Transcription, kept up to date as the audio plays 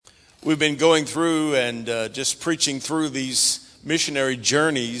We've been going through and just preaching through these missionary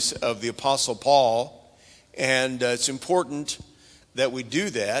journeys of the Apostle Paul, and it's important that we do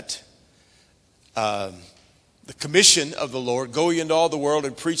that. The commission of the Lord, go ye into all the world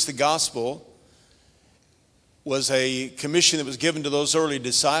and preach the gospel, was a commission that was given to those early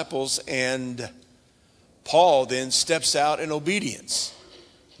disciples, and Paul then steps out in obedience.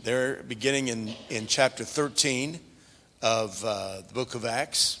 They're beginning in chapter 13 of the book of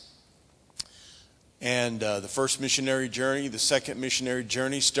Acts. And the first missionary journey, the second missionary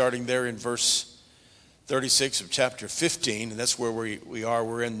journey, starting there in verse 36 of chapter 15. And that's where we are.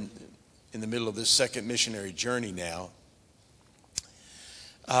 We're in the middle of this second missionary journey now.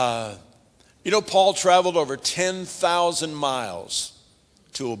 Paul traveled over 10,000 miles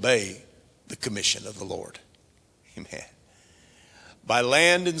to obey the commission of the Lord. Amen. By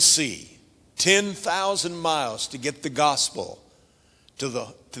land and sea, 10,000 miles to get the gospel to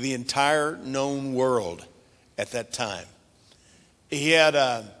the entire known world at that time. He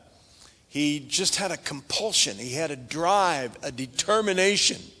just had a compulsion. He had a drive, a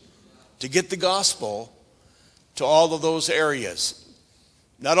determination to get the gospel to all of those areas.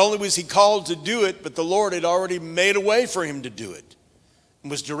 Not only was he called to do it, but the Lord had already made a way for him to do it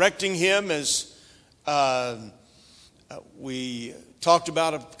and was directing him, as we talked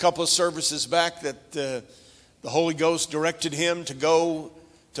about a couple of services back, that the Holy Ghost directed him to go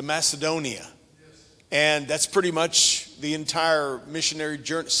to Macedonia. And that's pretty much the entire missionary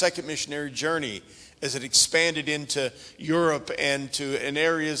journey, second missionary journey, as it expanded into Europe and in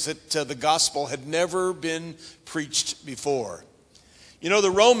areas that the gospel had never been preached before.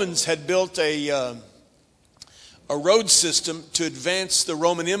 The Romans had built a road system to advance the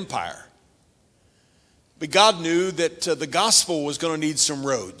Roman Empire. But God knew that the gospel was going to need some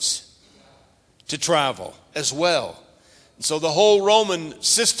roads to travel as well. And so the whole Roman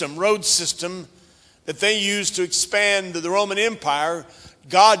road system that they used to expand the Roman Empire,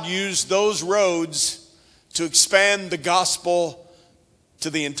 God used those roads to expand the gospel to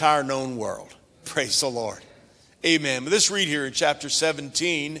the entire known world. Praise the Lord. Amen. But let's read here in chapter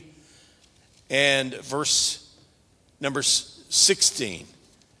 17 and verse number 16.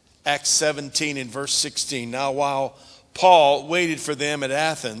 Acts 17 and verse 16. Now while Paul waited for them at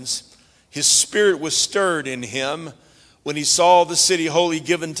Athens, his spirit was stirred in him when he saw the city wholly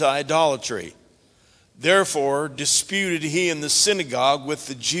given to idolatry. Therefore disputed he in the synagogue with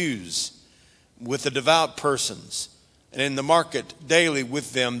the Jews, with the devout persons, and in the market daily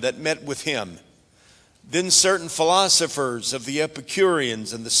with them that met with him. Then certain philosophers of the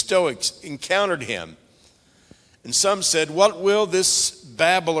Epicureans and the Stoics encountered him. And some said, "What will this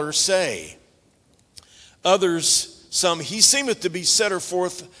babbler say?" Others, he seemeth to be a setter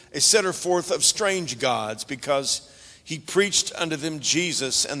forth of strange gods, because he preached unto them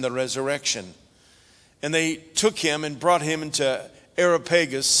Jesus and the resurrection. And they took him and brought him into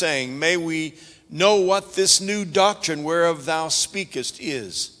Areopagus, saying, "May we know what this new doctrine whereof thou speakest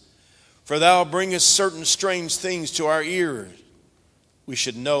is? For thou bringest certain strange things to our ears. We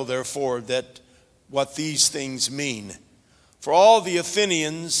should know, therefore, what these things mean." For all the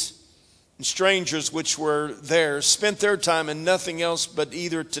Athenians and strangers which were there spent their time in nothing else but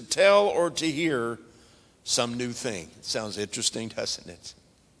either to tell or to hear some new thing. It sounds interesting, doesn't it?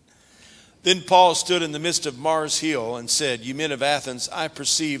 Then Paul stood in the midst of Mars Hill and said, "You men of Athens, I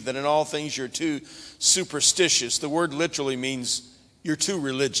perceive that in all things you're too superstitious." The word literally means you're too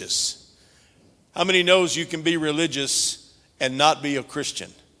religious. How many knows you can be religious and not be a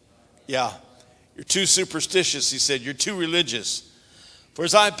Christian? Yeah. You're too superstitious, he said. You're too religious. "For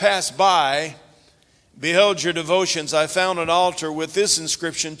as I passed by, beheld your devotions, I found an altar with this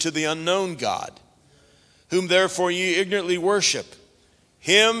inscription, to the unknown God, whom therefore ye ignorantly worship.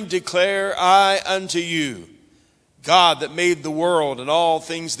 Him declare I unto you, God that made the world and all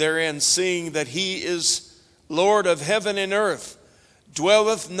things therein, seeing that he is Lord of heaven and earth,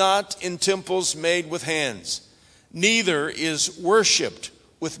 dwelleth not in temples made with hands, neither is worshipped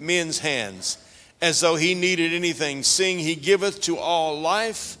with men's hands, as though he needed anything, seeing he giveth to all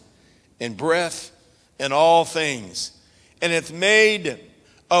life and breath and all things, and hath made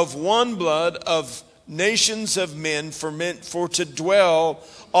of one blood of nations of men for to dwell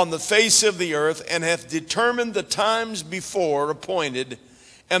on the face of the earth, and hath determined the times before appointed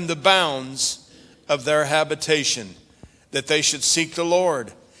and the bounds of their habitation, that they should seek the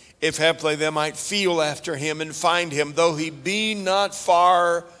Lord, if haply they might feel after him and find him, though he be not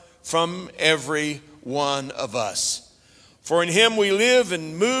far from every one of us. For in him we live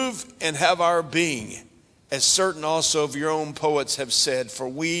and move and have our being, as certain also of your own poets have said, for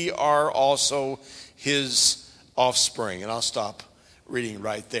we are also his offspring." And I'll stop reading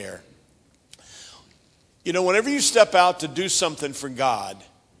right there. You know, whenever you step out to do something for God,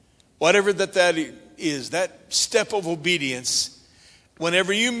 whatever that is, that step of obedience,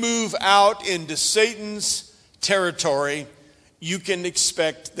 whenever you move out into Satan's territory, you can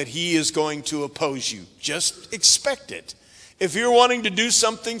expect that he is going to oppose you. Just expect it. If you're wanting to do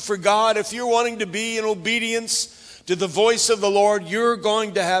something for God, if you're wanting to be in obedience to the voice of the Lord, you're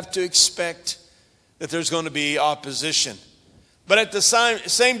going to have to expect that there's going to be opposition. But at the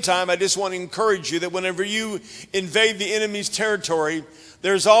same time, I just want to encourage you that whenever you invade the enemy's territory,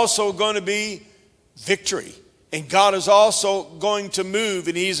 there's also going to be victory. And God is also going to move,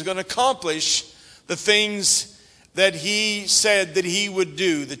 and he's going to accomplish the things that he said that he would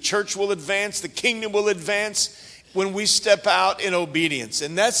do. The church will advance, the kingdom will advance when we step out in obedience.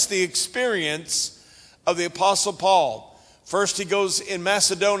 And that's the experience of the Apostle Paul. First he goes in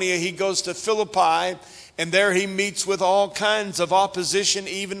Macedonia, he goes to Philippi, and there he meets with all kinds of opposition,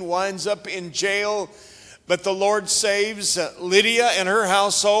 even winds up in jail. But the Lord saves Lydia and her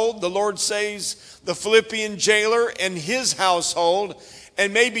household. The Lord saves the Philippian jailer and his household,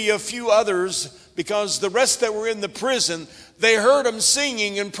 and maybe a few others, because the rest that were in the prison, they heard him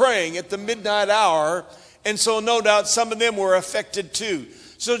singing and praying at the midnight hour, and so no doubt some of them were affected too.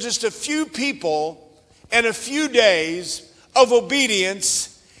 So just a few people and a few days of obedience,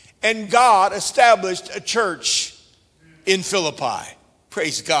 and God established a church in Philippi.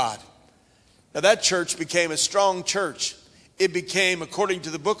 Praise God. Now that church became a strong church. It became, according to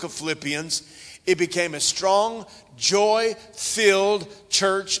the book of Philippians, it became a strong, joy-filled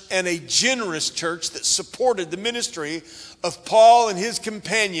church and a generous church that supported the ministry of Paul and his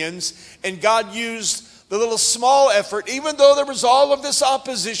companions. And God used the little small effort, even though there was all of this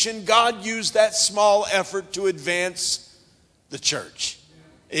opposition, God used that small effort to advance the church.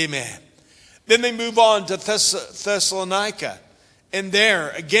 Amen. Then they move on to Thessalonica. And there,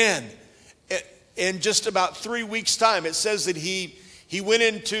 again, in just about 3 weeks' time, it says that he went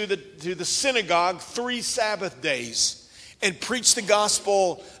into the synagogue 3 Sabbath days and preached the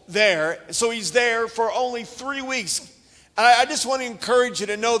gospel there. So he's there for only 3 weeks. I just want to encourage you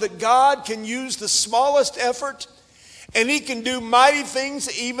to know that God can use the smallest effort, and he can do mighty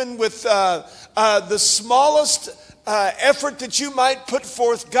things even with the smallest effort that you might put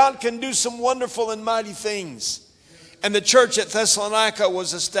forth. God can do some wonderful and mighty things. And the church at Thessalonica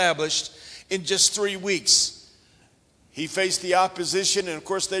was established in just 3 weeks. He faced the opposition, and of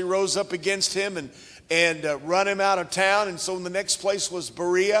course they rose up against him and run him out of town. And so the next place was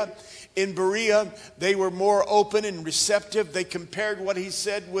Berea. In Berea, they were more open and receptive. They compared what he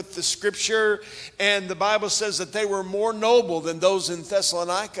said with the scripture, and the Bible says that they were more noble than those in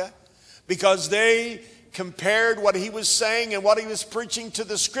Thessalonica, because they compared what he was saying and what he was preaching to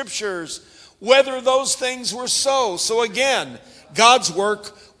the scriptures, whether those things were so. So again, God's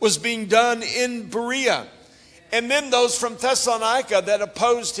work was being done in Berea. And then those from Thessalonica that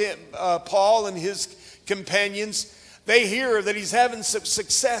opposed him, Paul and his companions, they hear that he's having some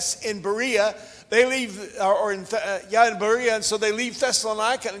success in Berea. They leave, in Berea, and so they leave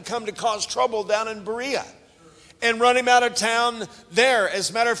Thessalonica and come to cause trouble down in Berea and run him out of town there. As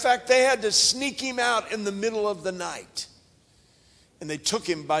a matter of fact, they had to sneak him out in the middle of the night. And they took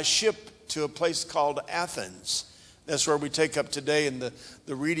him by ship to a place called Athens. That's where we take up today in the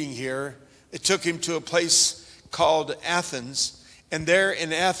reading here. It took him to a place called Athens. And there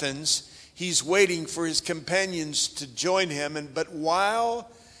in Athens, he's waiting for his companions to join him. But while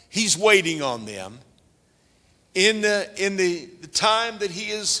he's waiting on them, in the time that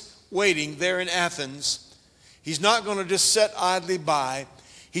he is waiting there in Athens, he's not going to just sit idly by.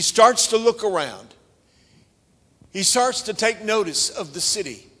 He starts to look around. He starts to take notice of the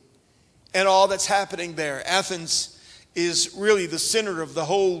city and all that's happening there. Athens is really the center of the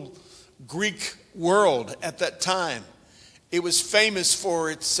whole Greek world at that time. It was famous for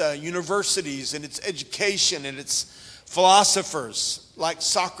its universities and its education and its philosophers like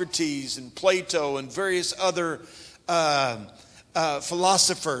Socrates and Plato and various other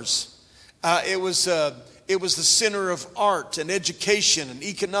philosophers. It was the center of art and education and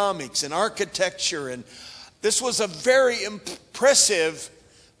economics and architecture, and this was a very impressive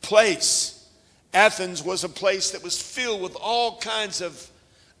place. Athens was a place that was filled with all kinds of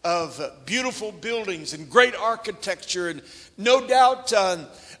beautiful buildings and great architecture, and no doubt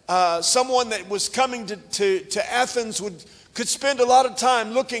someone that was coming to Athens could spend a lot of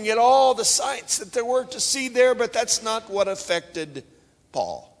time looking at all the sights that there were to see there, but that's not what affected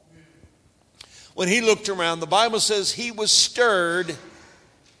Paul. When he looked around, the Bible says he was stirred,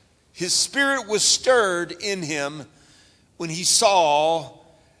 his spirit was stirred in him when he saw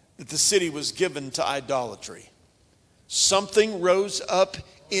that the city was given to idolatry. Something rose up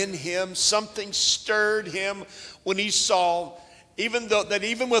in him. Something stirred him when he saw, even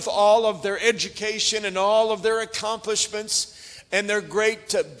with all of their education and all of their accomplishments and their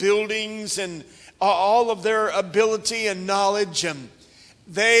great buildings and all of their ability and knowledge, it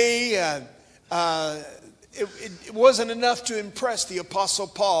wasn't enough to impress the Apostle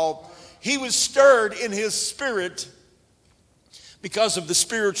Paul. He was stirred in his spirit because of the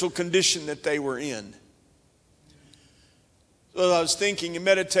spiritual condition that they were in. So I was thinking and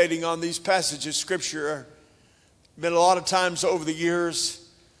meditating on these passages of Scripture. Been a lot of times over the years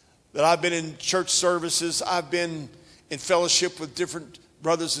that I've been in church services. I've been in fellowship with different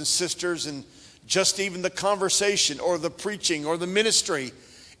brothers and sisters, and just even the conversation or the preaching or the ministry,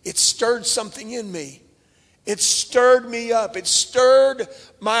 it stirred something in me. It stirred me up. It stirred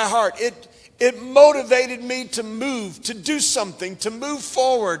my heart. It motivated me to move, to do something, to move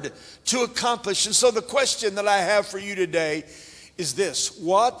forward, to accomplish. And so the question that I have for you today is this: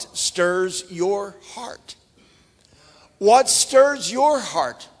 what stirs your heart? What stirs your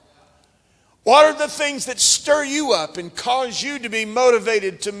heart? What are the things that stir you up and cause you to be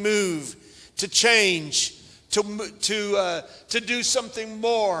motivated to move, to change, to do something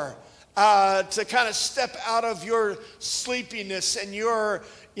more, to kind of step out of your sleepiness and your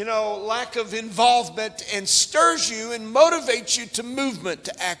lack of involvement, and stirs you and motivates you to movement,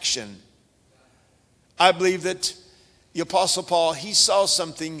 to action? I believe that the Apostle Paul, he saw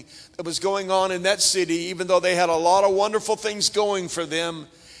something that was going on in that city, even though they had a lot of wonderful things going for them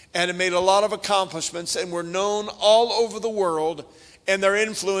and had made a lot of accomplishments and were known all over the world, and their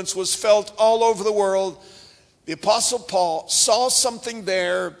influence was felt all over the world. The Apostle Paul saw something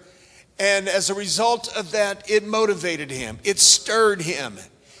there, and as a result of that, it motivated him. It stirred him.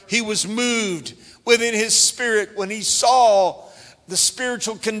 He was moved within his spirit when he saw the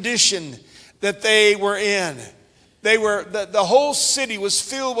spiritual condition that they were in. The whole city was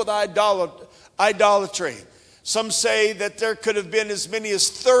filled with idolatry. Some say that there could have been as many as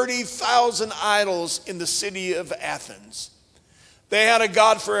 30,000 idols in the city of Athens. They had a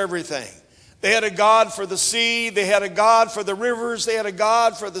god for everything. They had a god for the sea. They had a god for the rivers. They had a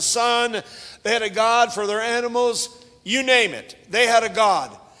god for the sun. They had a god for their animals. You name it. They had a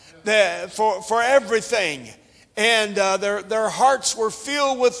god for everything. And their hearts were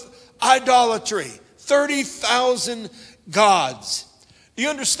filled with idolatry. 30,000 gods. Do you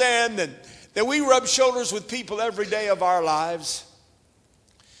understand that we rub shoulders with people every day of our lives?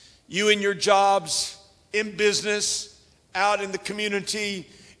 You in your jobs, in business, out in the community,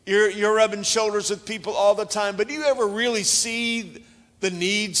 you're rubbing shoulders with people all the time. But do you ever really see the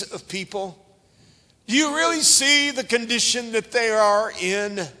needs of people? Do you really see the condition that they are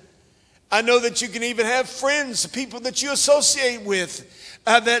in? I know that you can even have friends, people that you associate with,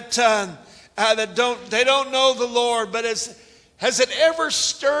 that don't know the Lord. But has it ever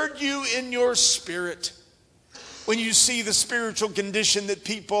stirred you in your spirit when you see the spiritual condition that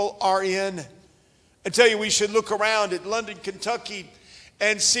people are in? I tell you, we should look around at London, Kentucky,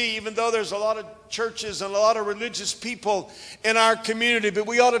 and see, even though there's a lot of churches and a lot of religious people in our community, but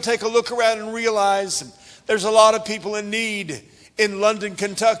we ought to take a look around and realize there's a lot of people in need in London,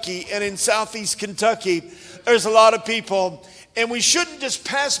 Kentucky, and in Southeast Kentucky. There's a lot of people, and we shouldn't just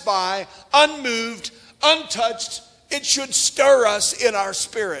pass by unmoved, untouched. It should stir us in our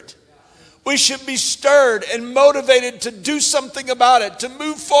spirit. We should be stirred and motivated to do something about it, to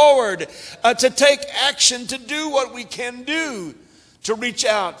move forward, to take action, to do what we can do, to reach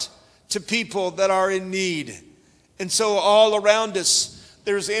out to people that are in need. And so all around us,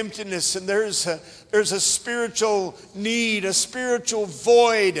 there's emptiness, and there's a spiritual need, a spiritual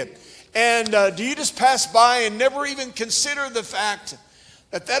void. And do you just pass by and never even consider the fact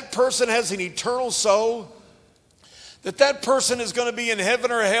that that person has an eternal soul? That person is going to be in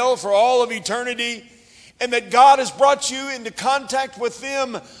heaven or hell for all of eternity? And that God has brought you into contact with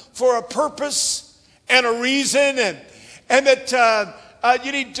them for a purpose and a reason? And that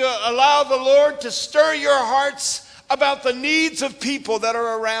you need to allow the Lord to stir your hearts about the needs of people that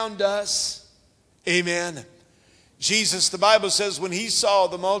are around us. Amen. Jesus, the Bible says, when he saw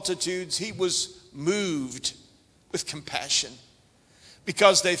the multitudes, he was moved with compassion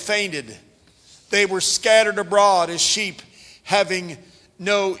because they fainted. They were scattered abroad as sheep having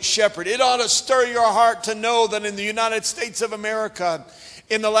no shepherd. It ought to stir your heart to know that in the United States of America,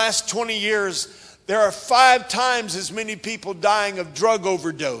 in the last 20 years, there are 5 times as many people dying of drug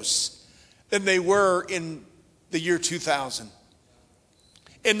overdose than they were in the year 2000.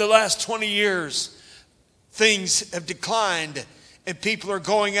 In the last 20 years, things have declined and people are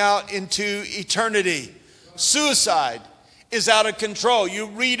going out into eternity. Suicide is out of control. You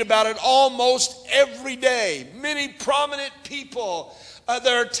read about it almost every day. Many prominent people that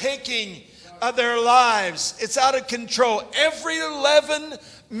are taking their lives. It's out of control. Every 11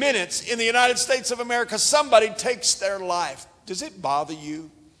 minutes in the United States of America, somebody takes their life. Does it bother you?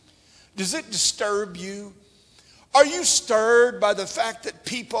 Does it disturb you? Are you stirred by the fact that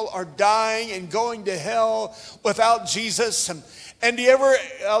people are dying and going to hell without Jesus? And do you ever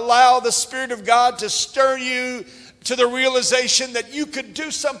allow the Spirit of God to stir you to the realization that you could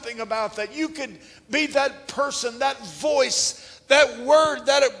do something about that? You could be that person, that voice, that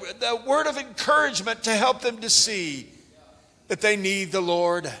word of encouragement to help them to see that they need the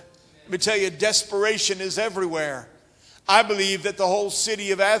Lord. Let me tell you, desperation is everywhere. I believe that the whole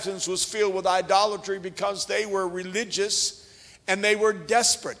city of Athens was filled with idolatry because they were religious and they were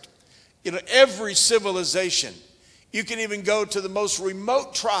desperate. You know, every civilization, you can even go to the most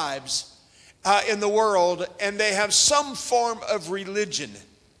remote tribes in the world, and they have some form of religion,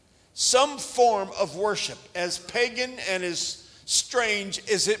 some form of worship. As pagan and as strange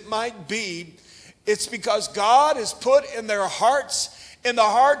as it might be, it's because God has put in their hearts, in the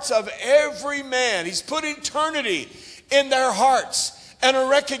hearts of every man, He's put eternity in their hearts and a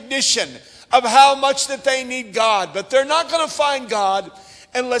recognition of how much that they need God. But they're not going to find God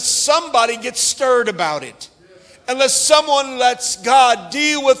unless somebody gets stirred about it. Unless someone lets God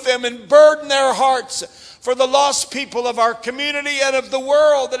deal with them and burden their hearts for the lost people of our community and of the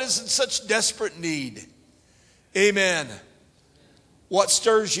world that is in such desperate need. Amen. What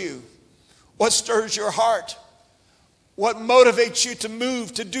stirs you? What stirs your heart? What motivates you to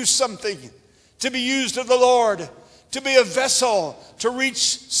move, to do something, to be used of the Lord, to be a vessel to reach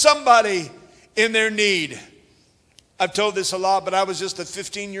somebody in their need? I've told this a lot, but I was just a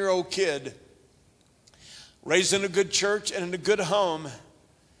 15-year-old kid raised in a good church and in a good home.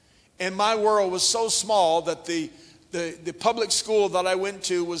 And my world was so small that the public school that I went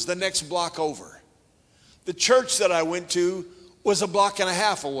to was the next block over. The church that I went to was a block and a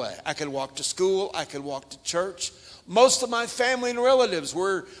half away. I could walk to school. I could walk to church. Most of my family and relatives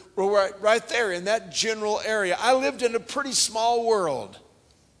were right there in that general area. I lived in a pretty small world.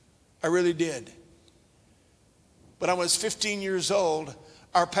 I really did. When I was 15 years old,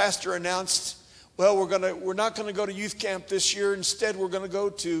 our pastor announced, well, we're not going to go to youth camp this year. Instead, we're going to go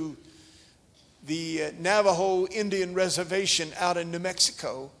to the Navajo Indian Reservation out in New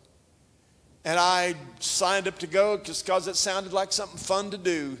Mexico. And I signed up to go just because it sounded like something fun to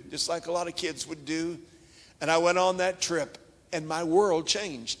do, just like a lot of kids would do. And I went on that trip, and my world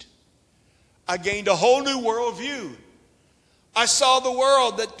changed. I gained a whole new worldview. I saw the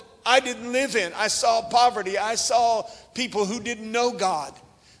world that I didn't live in. I saw poverty. I saw people who didn't know God,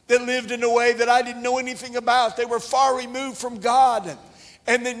 that lived in a way that I didn't know anything about. They were far removed from God,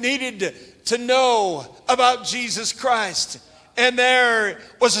 and they needed to know about Jesus Christ. And there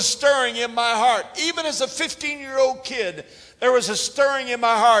was a stirring in my heart. Even as a 15-year-old kid, there was a stirring in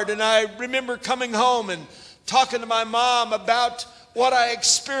my heart. And I remember coming home and talking to my mom about what I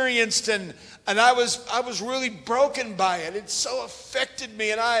experienced. And I was really broken by it. It so affected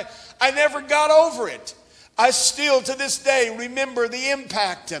me. And I never got over it. I still, to this day, remember the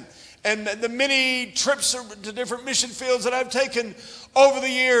impact and the many trips to different mission fields that I've taken over the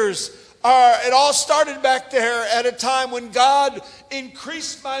years. It all started back there at a time when God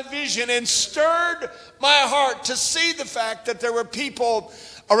increased my vision and stirred my heart to see the fact that there were people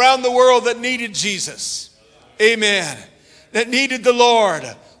around the world that needed Jesus. Amen. That needed the Lord.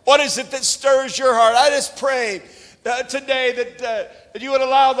 What is it that stirs your heart? I just pray today that you would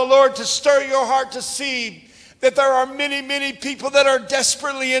allow the Lord to stir your heart to see that there are many, many people that are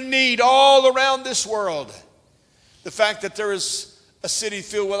desperately in need all around this world. The fact that there is a city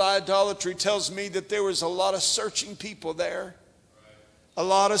filled with idolatry tells me that there was a lot of searching people there. A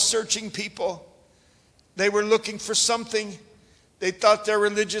lot of searching people. They were looking for something. They thought their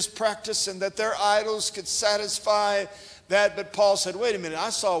religious practice and that their idols could satisfy that. But Paul said, wait a minute,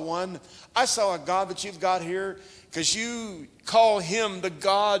 I saw one. I saw a God that you've got here because you call him the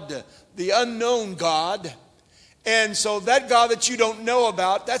God, the unknown God. And so that God that you don't know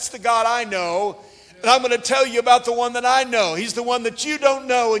about, that's the God I know. And I'm going to tell you about the one that I know. He's the one that you don't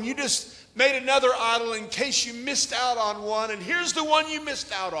know, and you just made another idol in case you missed out on one. And here's the one you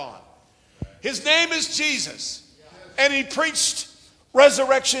missed out on. His name is Jesus. And he preached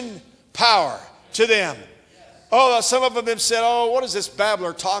resurrection power to them. Oh, some of them have said, oh, what is this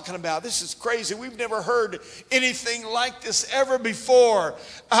babbler talking about? This is crazy. We've never heard anything like this ever before.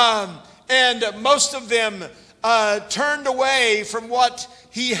 And most of them turned away from what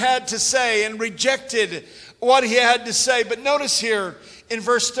he had to say and rejected what he had to say. But notice here in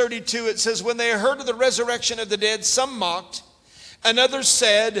verse 32, it says, when they heard of the resurrection of the dead, some mocked, and others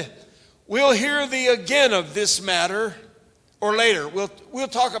said, we'll hear thee again of this matter, or later. We'll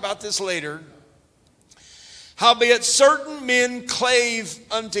talk about this later. Howbeit certain men clave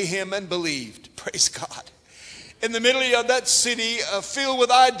unto him and believed. Praise God. In the middle of that city filled with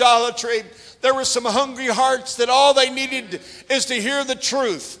idolatry, there were some hungry hearts that all they needed is to hear the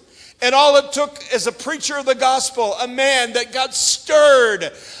truth. And all it took as a preacher of the gospel, a man that got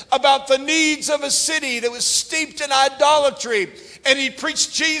stirred about the needs of a city that was steeped in idolatry. And he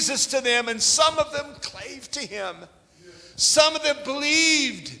preached Jesus to them, and some of them clave to him. Some of them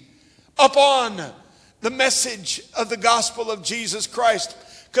believed upon the message of the gospel of Jesus Christ.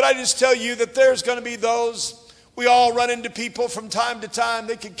 Could I just tell you that there's going to be those, we all run into people from time to time,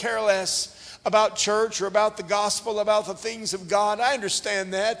 they could care less about church or about the gospel, about the things of God. I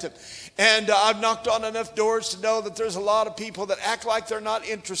understand that. And I've knocked on enough doors to know that there's a lot of people that act like they're not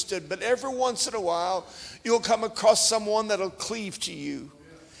interested. But every once in a while, you'll come across someone that'll cleave to you.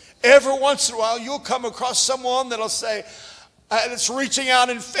 Every once in a while, you'll come across someone that'll say, that's reaching out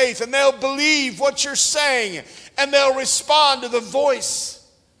in faith, and they'll believe what you're saying, and they'll respond to the voice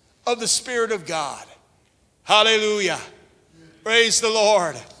of the Spirit of God. Hallelujah. Praise the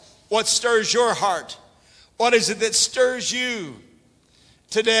Lord. What stirs your heart? What is it that stirs you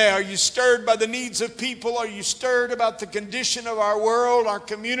today? Are you stirred by the needs of people? Are you stirred about the condition of our world, our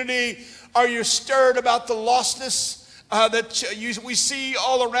community? Are you stirred about the lostness that we see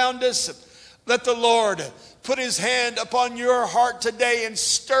all around us? Let the Lord put his hand upon your heart today and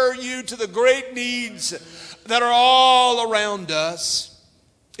stir you to the great needs that are all around us.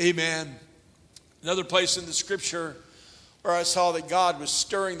 Amen. Another place in the scripture where I saw that God was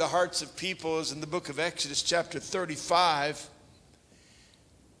stirring the hearts of people is in the book of Exodus chapter 35.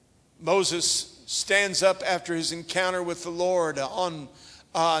 Moses stands up after his encounter with the Lord on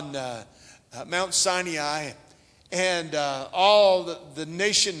Mount Sinai, and all the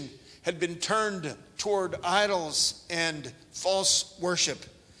nation had been turned toward idols and false worship.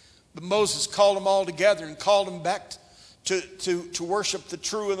 But Moses called them all together and called them back to worship the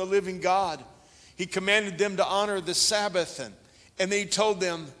true and the living God. He commanded them to honor the Sabbath, and then he told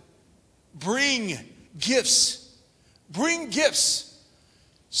them, bring gifts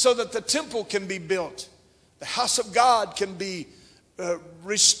so that the temple can be built. The house of God can be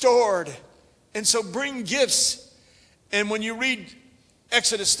restored. And so bring gifts. And when you read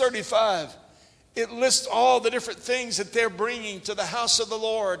Exodus 35, it lists all the different things that they're bringing to the house of the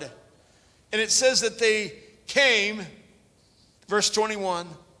Lord. And it says that they came, verse 21,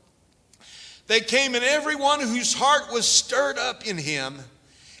 they came, and everyone whose heart was stirred up in him,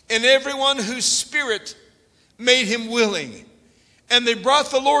 and everyone whose spirit made him willing. And they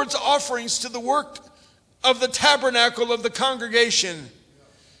brought the Lord's offerings to the work of the tabernacle of the congregation,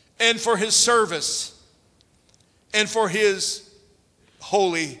 and for his service, and for his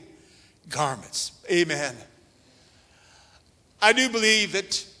holy garments. Amen. I do believe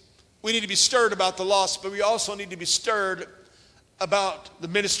that we need to be stirred about the lost, but we also need to be stirred about the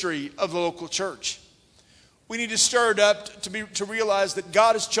ministry of the local church. We need to stir it up to realize that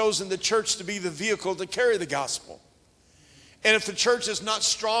God has chosen the church to be the vehicle to carry the gospel. And if the church is not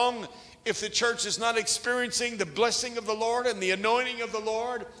strong, if the church is not experiencing the blessing of the Lord and the anointing of the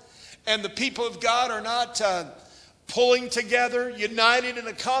Lord, and the people of God are not pulling together, united in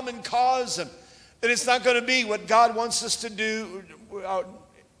a common cause, then it's not going to be what God wants us to do.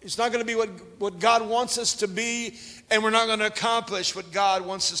 It's not going to be what God wants us to be, and we're not going to accomplish what God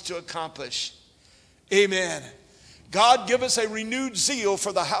wants us to accomplish. Amen. God, give us a renewed zeal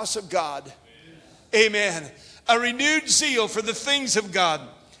for the house of God. Amen. A renewed zeal for the things of God.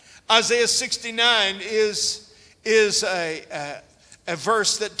 Isaiah 69 is a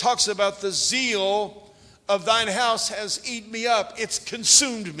verse that talks about the zeal of thine house has eaten me up. It's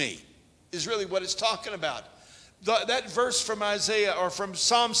consumed me, is really what it's talking about. That verse from Isaiah, or from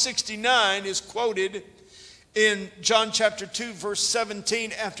Psalm 69, is quoted in John chapter 2, verse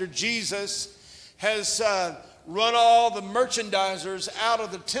 17, after Jesus has run all the merchandisers out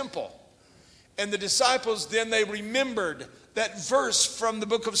of the temple. And the disciples, then they remembered that verse from the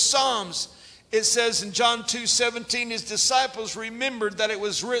book of Psalms. It says in John 2:17, his disciples remembered that it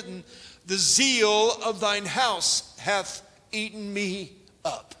was written, the zeal of thine house hath eaten me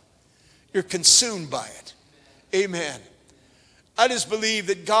up. You're consumed by it. Amen. I just believe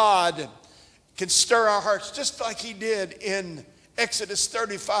that God can stir our hearts just like he did in Exodus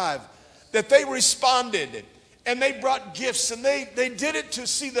 35. That they responded and they brought gifts, and they did it to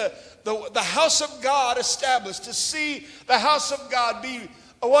see the house of God established, to see the house of God be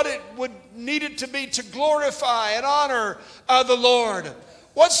what it would need it to be to glorify and honor the Lord.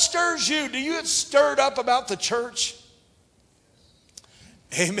 What stirs you? Do you get stirred up about the church?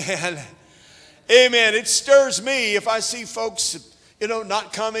 Amen. Amen. It stirs me if I see folks,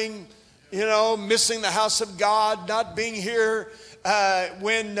 not coming, missing the house of God, not being here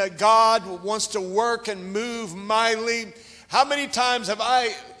when God wants to work and move mightily. How many times have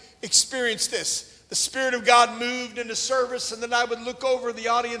I experienced this? The Spirit of God moved into service, and then I would look over the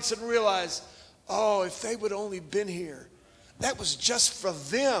audience and realize, oh, if they would only been here. That was just for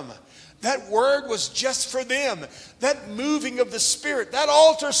them. That word was just for them. That moving of the Spirit, that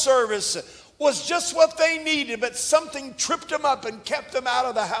altar service was just what they needed, but something tripped them up and kept them out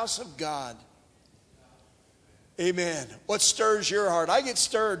of the house of God. Amen. What stirs your heart? I get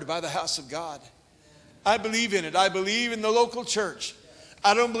stirred by the house of God. I believe in it. I believe in the local church.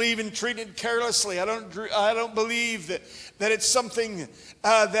 I don't believe in treating it carelessly. I don't believe that it's something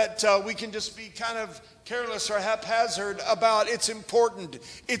that we can just be kind of careless or haphazard about. It's important.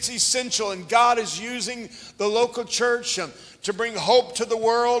 It's essential. And God is using the local church to bring hope to the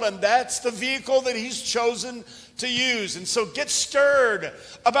world. And that's the vehicle that He's chosen to use. And so get stirred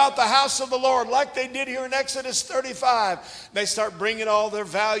about the house of the Lord like they did here in Exodus 35. They start bringing all their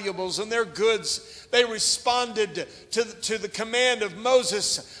valuables and their goods. They responded to the command of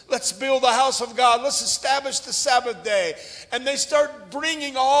Moses. Let's build the house of God. Let's establish the Sabbath day. And they start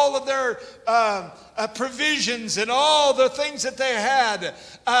bringing all of their provisions and all the things that they had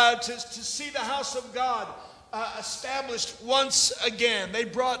to see the house of God established once again. They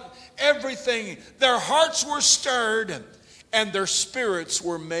brought everything. Their hearts were stirred and their spirits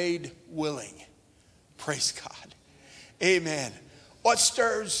were made willing. Praise God. Amen. What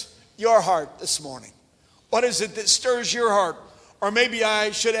stirs your heart this morning? What is it that stirs your heart? Or maybe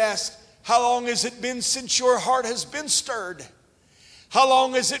I should ask, how long has it been since your heart has been stirred? How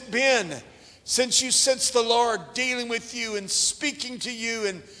long has it been since you sensed the Lord dealing with you and speaking to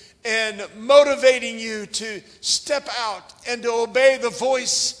you and motivating you to step out and to obey the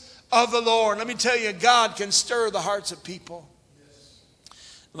voice of the Lord? Let me tell you, God can stir the hearts of people.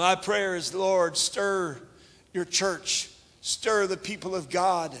 My prayer is, Lord, stir your church, stir the people of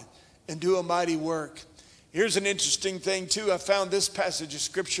God, and do a mighty work. Here's an interesting thing too. I found this passage of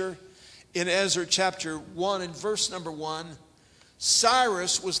scripture in Ezra chapter 1 and verse number 1.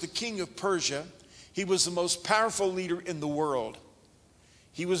 Cyrus was the king of Persia. He was the most powerful leader in the world.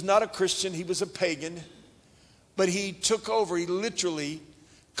 He was not a Christian. He was a pagan. But he took over. He literally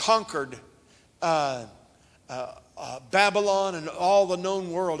conquered Babylon and all the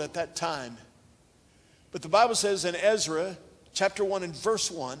known world at that time. But the Bible says in Ezra chapter 1 and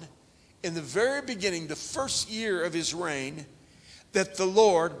verse 1, in the very beginning, the first year of his reign, that the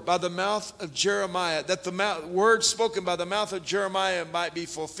Lord, by the mouth of Jeremiah, that the word spoken by the mouth of Jeremiah might be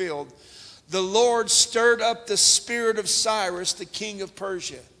fulfilled, the Lord stirred up the spirit of Cyrus, the king of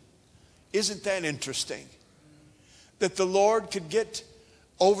Persia. Isn't that interesting? That the Lord could get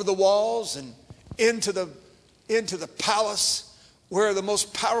over the walls and into the palace where the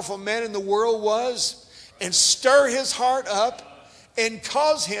most powerful man in the world was, and stir his heart up and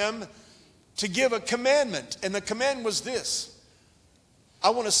cause him to give a commandment. And the command was this: I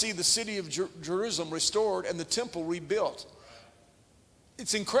want to see the city of Jerusalem restored and the temple rebuilt.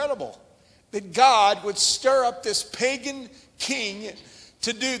 It's incredible that God would stir up this pagan king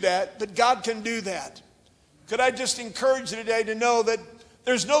to do that, but God can do that. Could I just encourage you today to know that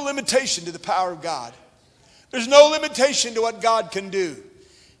there's no limitation to the power of God. There's no limitation to what God can do.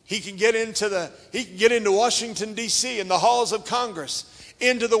 He can get into Washington, D.C. and the halls of Congress,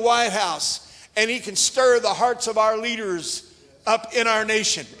 into the White House, and He can stir the hearts of our leaders up in our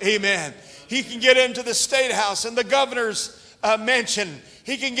nation. Amen. He can get into the State House and the governor's mansion.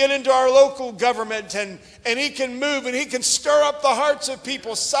 He can get into our local government and he can move and he can stir up the hearts of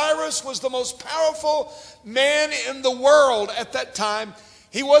people. Cyrus was the most powerful man in the world at that time.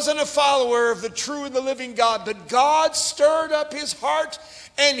 He wasn't a follower of the true and the living God, but God stirred up his heart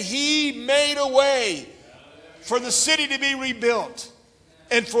and He made a way for the city to be rebuilt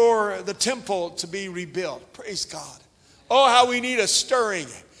and for the temple to be rebuilt. Praise God. Oh, how we need a stirring.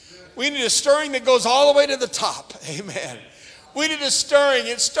 We need a stirring that goes all the way to the top. Amen. We need a stirring.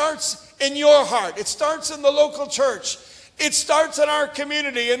 It starts in your heart. It starts in the local church. It starts in our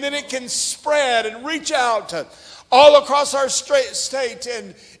community, and then it can spread and reach out all across our state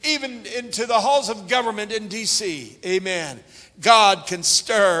and even into the halls of government in D.C. Amen. God can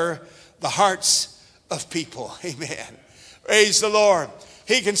stir the hearts of people. Amen. Praise the Lord.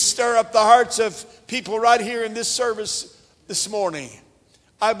 He can stir up the hearts of people right here in this service this morning.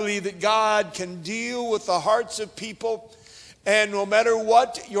 I believe that God can deal with the hearts of people And no matter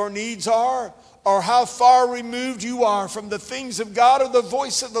what your needs are, or how far removed you are from the things of God or the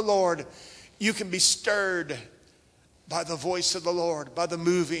voice of the Lord, you can be stirred by the voice of the Lord, by the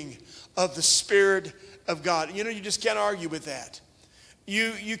moving of the Spirit of God. You know, you just can't argue with that.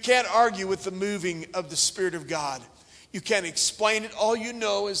 You can't argue with the moving of the Spirit of God. You can't explain it. All you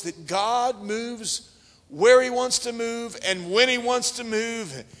know is that God moves where He wants to move and when He wants to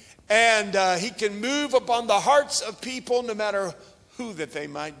move. And He can move upon the hearts of people no matter who that they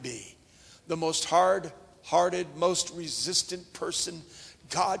might be. The most hard-hearted, most resistant person,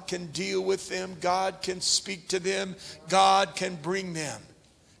 God can deal with them. God can speak to them. God can bring them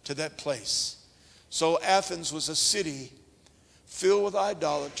to that place. So Athens was a city filled with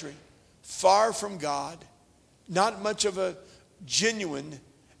idolatry, far from God, not much of a genuine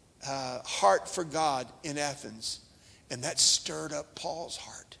heart for God in Athens. And that stirred up Paul's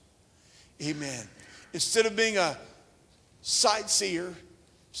heart. Amen. Instead of being a sightseer,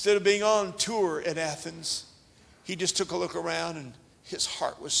 instead of being on tour in Athens, he just took a look around and his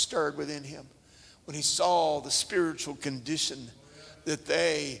heart was stirred within him when he saw the spiritual condition that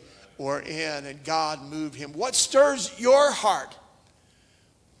they were in, and God moved him. What stirs your heart?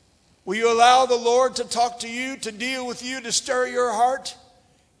 Will you allow the Lord to talk to you, to deal with you, to stir your heart?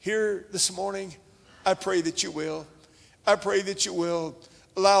 Here this morning, I pray that you will. I pray that you will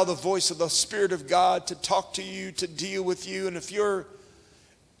allow the voice of the Spirit of God to talk to you, to deal with you. And if you're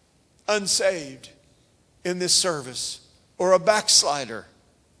unsaved in this service, or a backslider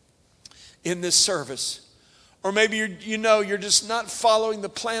in this service, or maybe you're just not following the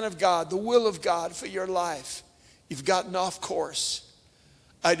plan of God, the will of God for your life, you've gotten off course,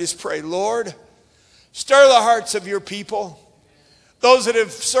 I just pray, Lord, stir the hearts of your people. Those that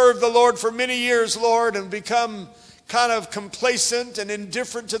have served the Lord for many years, Lord, and become kind of complacent and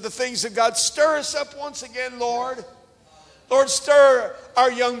indifferent to the things of God, stir us up once again, Lord. Lord, stir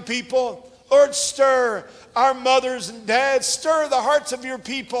our young people. Lord, stir our mothers and dads. Stir the hearts of your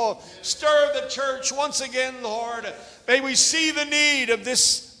people. Stir the church once again, Lord. May we see the need of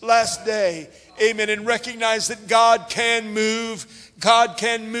this last day. Amen. And recognize that God can move. God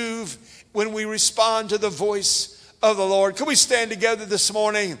can move when we respond to the voice of the Lord. Can we stand together this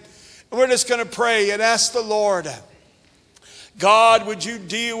morning? And we're just going to pray and ask the Lord, God, would you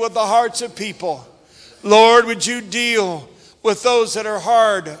deal with the hearts of people? Lord, would you deal with those that are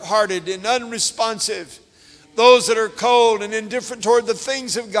hard-hearted and unresponsive, those that are cold and indifferent toward the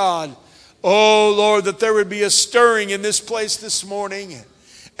things of God. Oh, Lord, that there would be a stirring in this place this morning.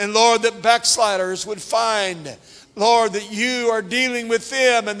 And Lord, that backsliders would find, Lord, that you are dealing with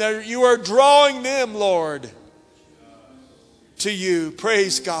them and that you are drawing them, Lord, to you.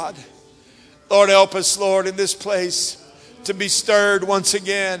 Praise God. Lord, help us, Lord, in this place to be stirred once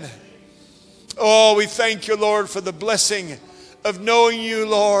again. Oh, we thank you, Lord, for the blessing of knowing you,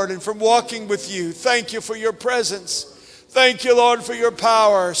 Lord, and from walking with you. Thank you for your presence. Thank you, Lord, for your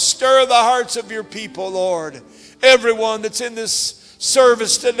power. Stir the hearts of your people, Lord. Everyone that's in this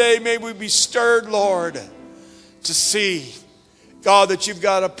service today, may we be stirred, Lord, to see, God, that you've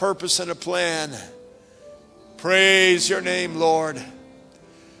got a purpose and a plan. Praise your name, Lord.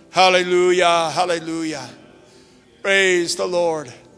 Hallelujah, hallelujah. Praise the Lord.